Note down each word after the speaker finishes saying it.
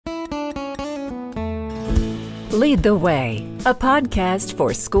Lead the Way, a podcast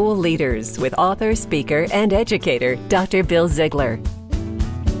for school leaders with author, speaker, and educator, Dr. Bill Ziegler.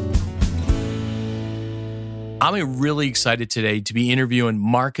 I'm really excited today to be interviewing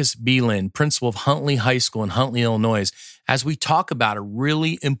Marcus Belin, principal of Huntley High School in Huntley, Illinois, as we talk about a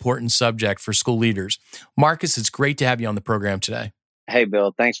really important subject for school leaders. Marcus, it's great to have you on the program today. Hey,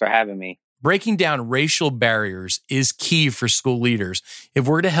 Bill. Thanks for having me. Breaking down racial barriers is key for school leaders if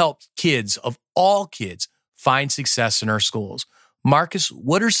we're to help kids of all kids find success in our schools. Marcus,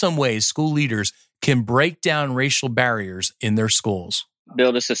 what are some ways school leaders can break down racial barriers in their schools?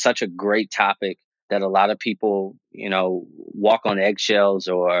 Bill, this is such a great topic that a lot of people, walk on eggshells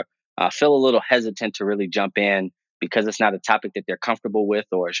or feel a little hesitant to really jump in because it's not a topic that they're comfortable with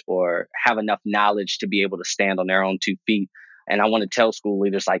or have enough knowledge to be able to stand on their own 2 feet. And I want to tell school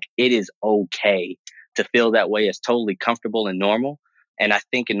leaders, it is okay to feel that way. It's totally comfortable and normal. And I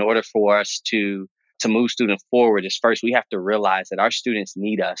think in order for us to move students forward is first, we have to realize that our students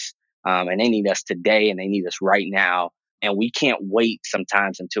need us and they need us today and they need us right now. And we can't wait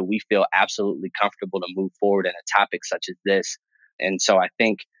sometimes until we feel absolutely comfortable to move forward in a topic such as this. And so I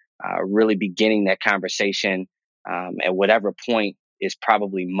think really beginning that conversation at whatever point is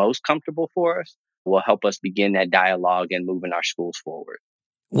probably most comfortable for us will help us begin that dialogue and moving our schools forward.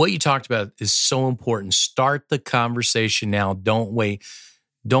 What you talked about is so important. Start the conversation now. Don't wait.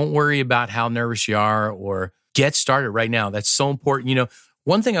 Don't worry about how nervous you are or get started right now. That's so important.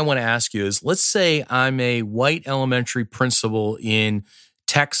 One thing I want to ask you is, let's say I'm a white elementary principal in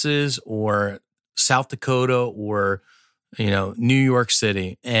Texas or South Dakota or, New York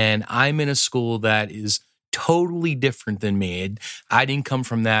City, and I'm in a school that is totally different than me. I didn't come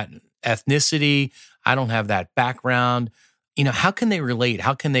from that ethnicity. I don't have that background. How can they relate?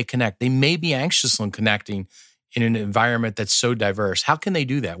 How can they connect? They may be anxious on connecting in an environment that's so diverse. How can they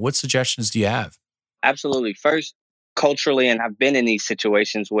do that? What suggestions do you have? Absolutely. First, culturally, and I've been in these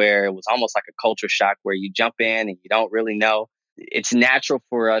situations where it was almost like a culture shock where you jump in and you don't really know. It's natural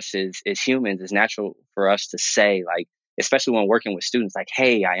for us as humans, it's natural for us to say, especially when working with students,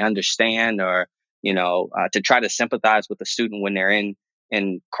 hey, I understand, or, to try to sympathize with the student when they're in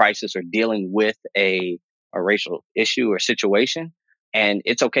crisis or dealing with a racial issue or situation. And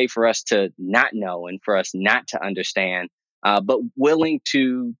it's okay for us to not know and for us not to understand, but willing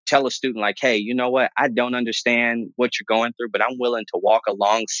to tell a student hey, you know what? I don't understand what you're going through, but I'm willing to walk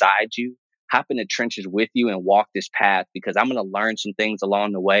alongside you, hop in the trenches with you and walk this path because I'm going to learn some things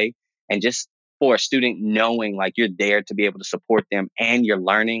along the way. And just for a student knowing you're there to be able to support them and you're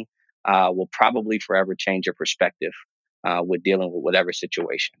learning will probably forever change your perspective with dealing with whatever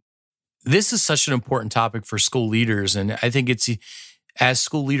situation. This is such an important topic for school leaders. And I think as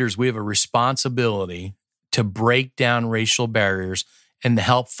school leaders, we have a responsibility to break down racial barriers and to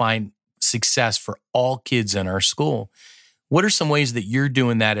help find success for all kids in our school. What are some ways that you're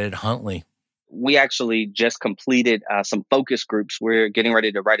doing that at Huntley? We actually just completed some focus groups. We're getting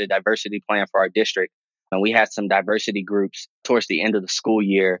ready to write a diversity plan for our district. And we had some diversity groups towards the end of the school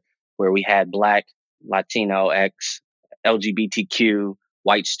year where we had Black, Latino, X, LGBTQ,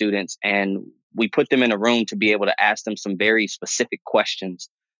 white students. And we put them in a room to be able to ask them some very specific questions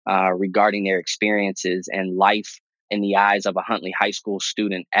regarding their experiences and life in the eyes of a Huntley High School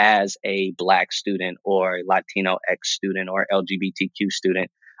student as a Black student or Latino X student or LGBTQ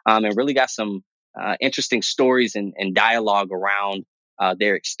student, and really got some interesting stories and dialogue around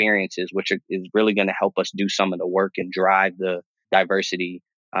their experiences, which is really going to help us do some of the work and drive the diversity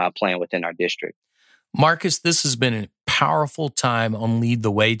plan within our district. Marcus, this has been a powerful time on Lead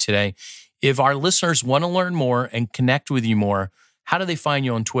the Way today. If our listeners want to learn more and connect with you more, how do they find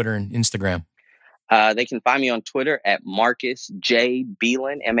you on Twitter and Instagram? They can find me on Twitter at Marcus J.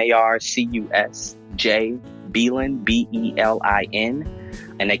 Belin, Marcus J. Belin, Belin.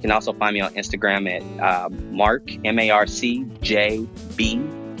 And they can also find me on Instagram at Mark,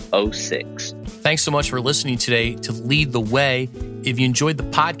 MarcJB06. Thanks so much for listening today to Lead the Way. If you enjoyed the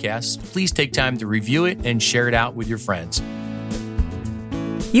podcast, please take time to review it and share it out with your friends.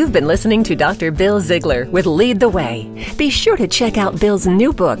 You've been listening to Dr. Bill Ziegler with Lead the Way. Be sure to check out Bill's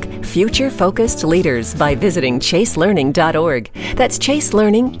new book, Future Focused Leaders, by visiting chaselearning.org. That's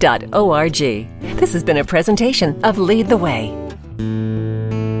chaselearning.org. This has been a presentation of Lead the Way.